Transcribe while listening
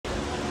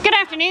Good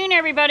afternoon,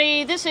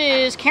 everybody. This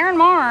is Karen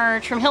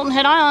March from Hilton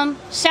Head Island,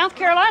 South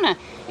Carolina.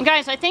 And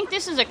guys, I think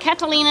this is a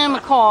Catalina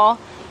macaw,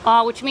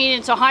 which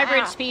means it's a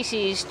hybrid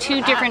species.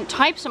 Two different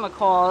types of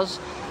macaws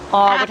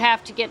would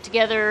have to get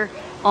together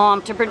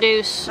to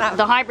produce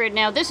the hybrid.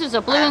 Now, this is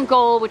a blue and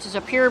gold, which is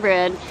a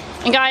purebred.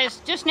 And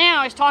guys, just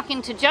now I was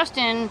talking to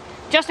Justin.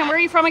 Justin, where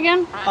are you from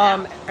again?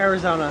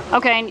 Arizona.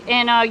 Okay,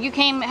 and you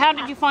came, how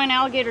did you find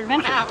Alligator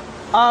Adventure?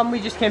 We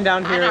just came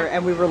down here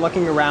and we were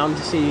looking around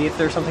to see if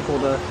there's something cool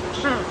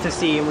to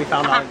see, and we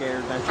found Alligator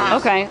Adventure.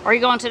 Okay, are you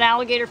going to the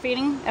alligator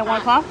feeding at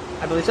 1 o'clock?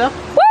 I believe so.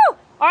 Woo!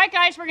 Alright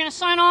guys, we're going to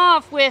sign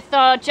off with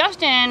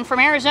Justin from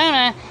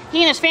Arizona. He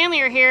and his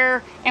family are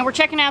here, and we're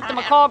checking out the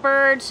macaw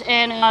birds,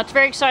 and it's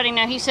very exciting.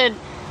 Now, he said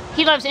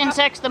he loves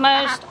insects the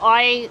most.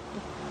 I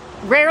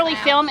rarely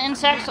film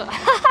insects,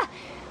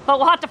 but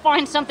we'll have to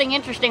find something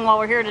interesting while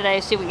we're here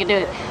today, see if we can do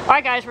it.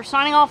 Alright guys, we're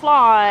signing off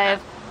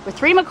live with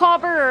 3 macaw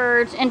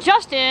birds and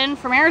Justin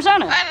from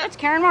Arizona. It's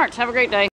Karen March. Have a great day.